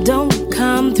just don't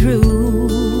come through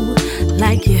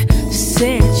like you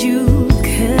said you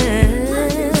could.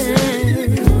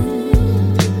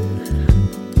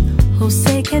 Oh,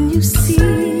 say, can you see?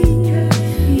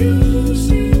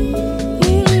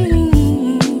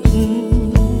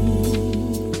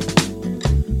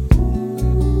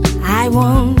 I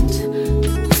want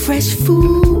fresh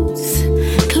foods,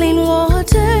 clean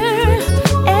water,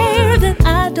 air that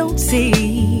I don't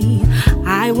see.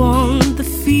 I want the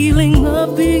feeling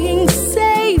of being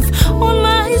safe on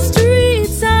my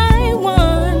streets. I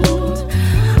want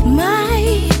my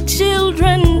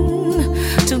children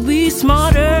to be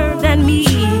smarter than me.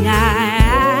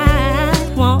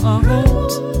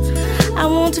 I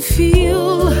want to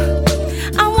feel,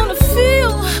 I want to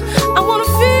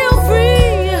feel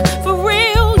free, for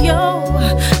real, yo.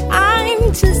 I'm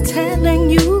just telling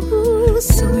you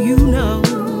so you know.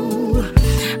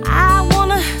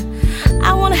 I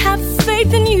wanna have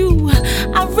faith in you,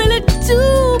 I really do,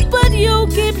 but you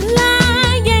keep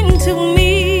lying to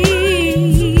me,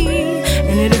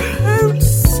 and it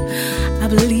hurts. I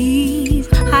believe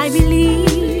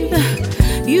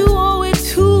you owe it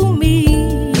to me.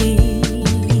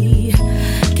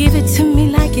 Give it to me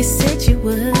like you said you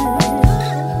would.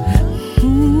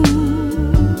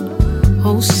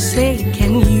 Oh, say,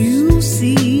 can you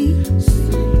see?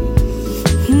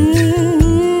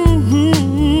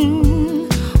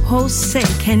 Oh, say,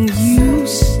 can you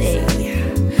say?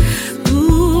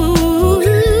 Ooh,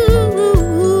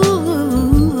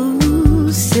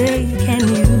 say, can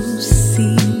you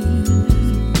see?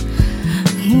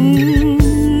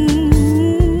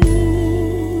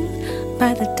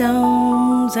 By the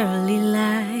dawn's early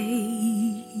light.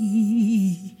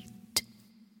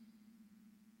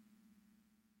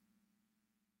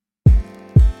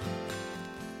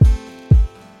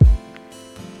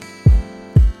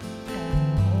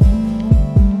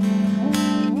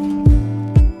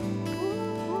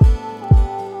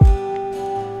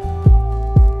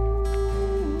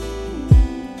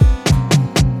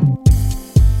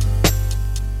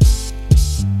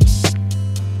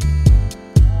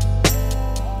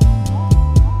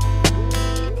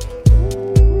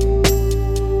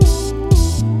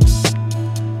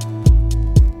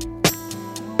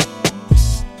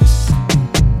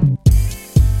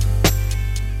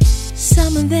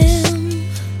 Some of them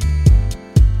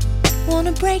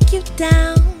wanna break you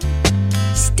down,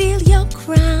 steal your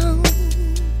crown,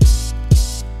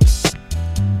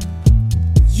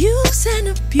 use and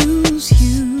abuse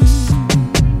you.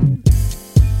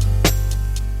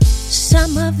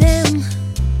 Some of them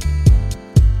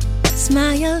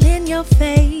smile in your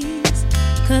face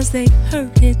 'cause they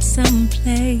heard it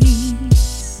someplace.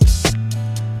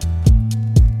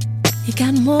 You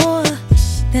got more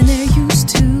than they're used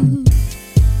to.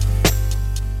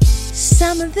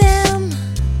 Some of them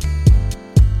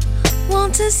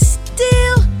want to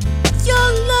steal your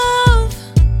love,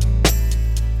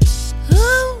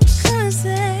 oh, 'cause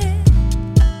they're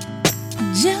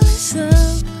jealous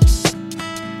of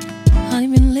how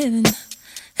you've been living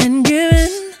and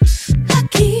giving. I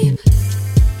keep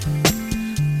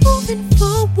moving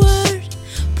forward,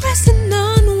 pressing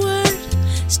onward,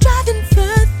 striving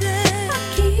further. I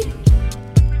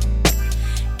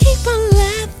keep on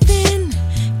laughing,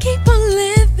 keep on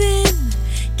living,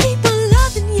 keep on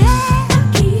loving, yeah.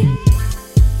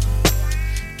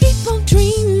 Keep on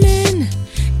dreaming,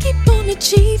 keep on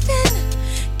achieving.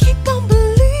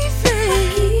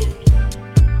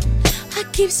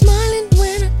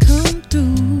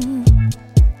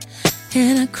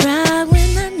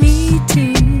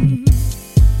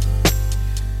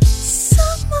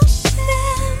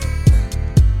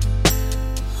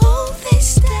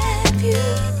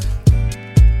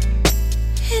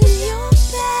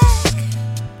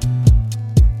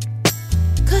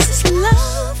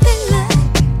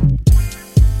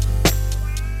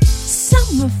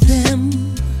 some of them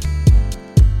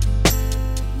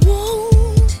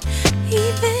won't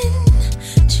even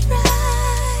try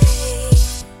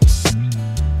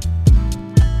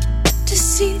to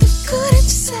see the good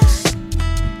inside.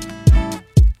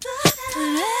 But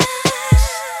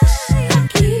I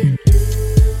keep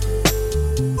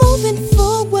moving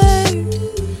forward,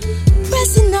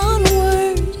 pressing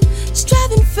onward,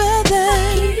 striving further.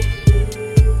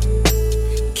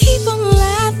 Keep on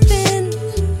laughing,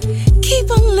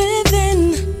 keep on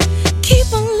living,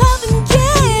 keep on loving,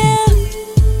 yeah.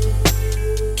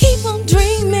 Keep on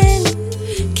dreaming,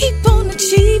 keep on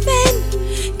achieving,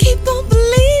 keep on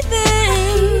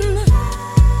believing.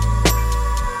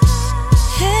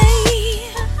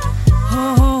 Hey,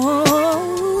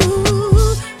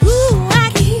 I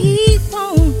keep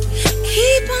on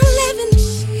living,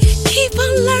 keep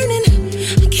on learning,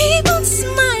 keep on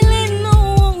smiling,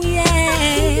 oh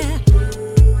yeah.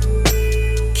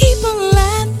 Keep on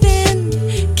laughing,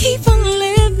 keep on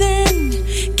living,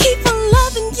 keep on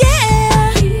loving,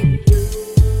 yeah.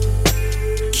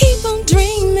 Keep on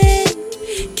dreaming,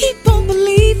 keep on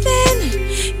believing,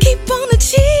 keep on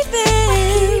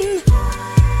achieving.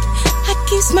 I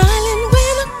keep smiling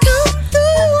when I come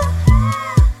through,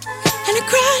 and I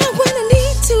cry when I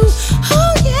need to.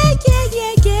 Oh yeah, yeah,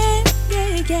 yeah, yeah,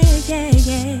 yeah, yeah, yeah,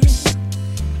 yeah.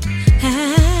 I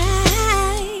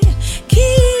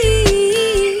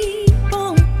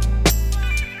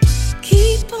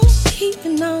keep on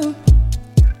keeping on.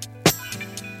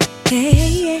 Hey,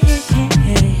 yeah,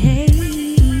 hey,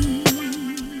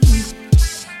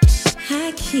 I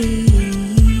keep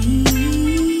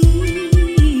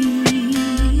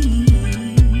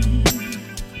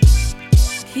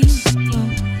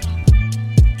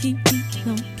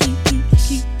on,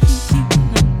 keep on.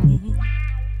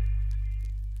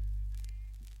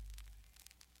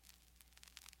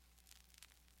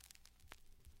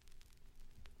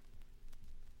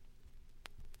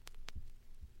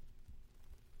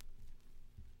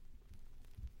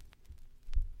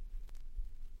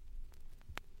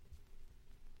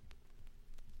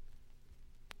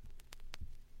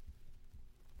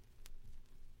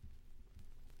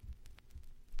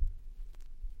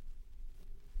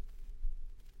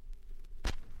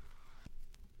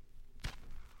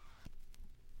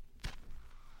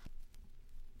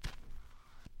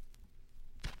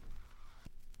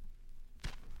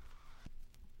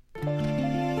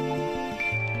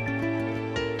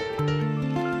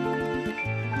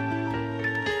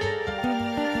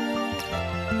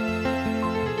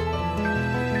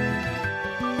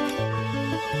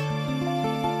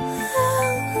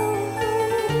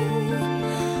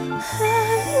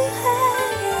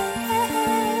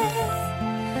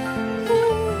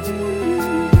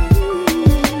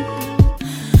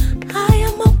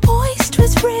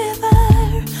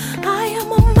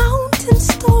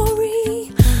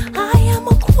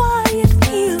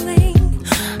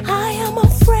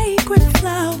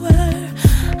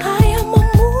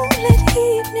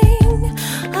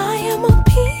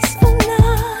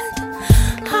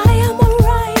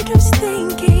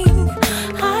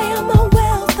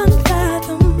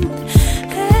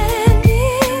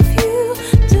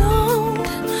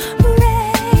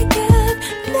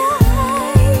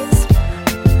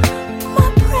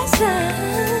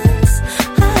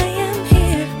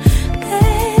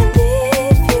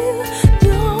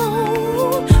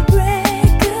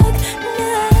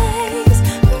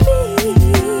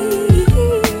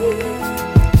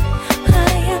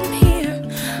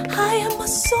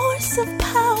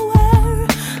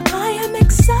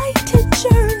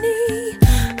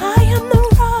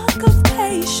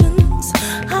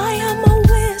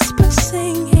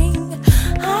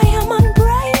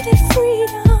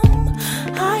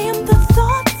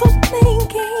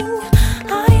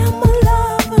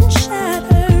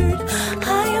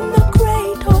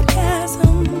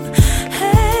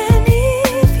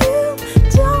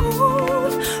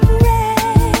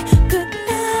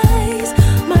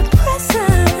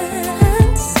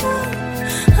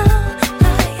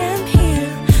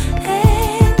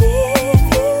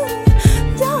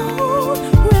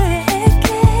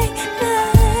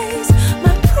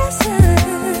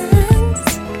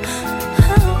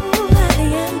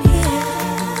 I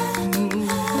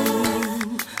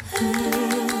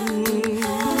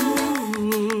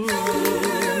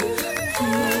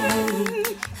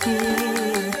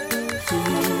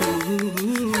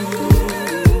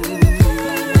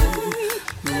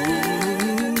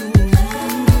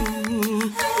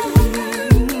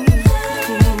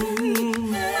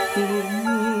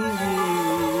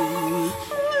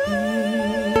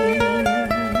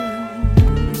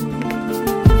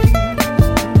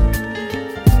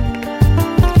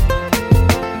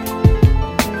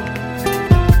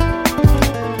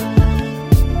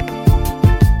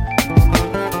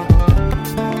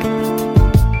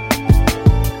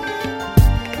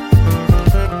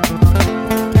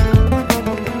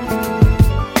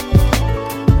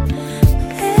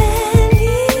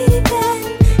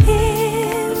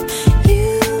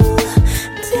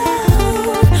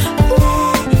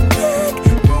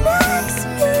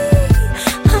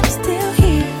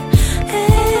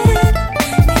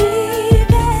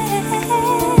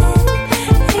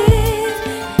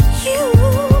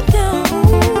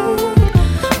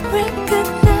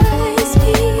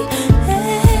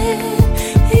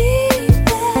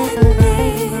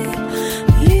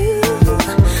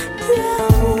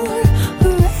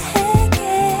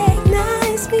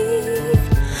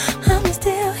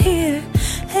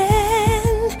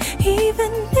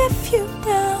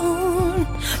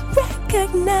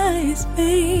recognize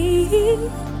me.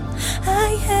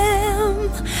 I am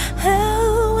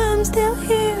how I'm still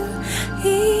here,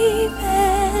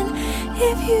 even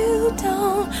if you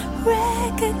don't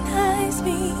recognize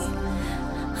me.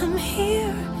 I'm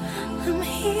here, I'm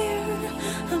here,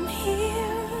 I'm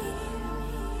here.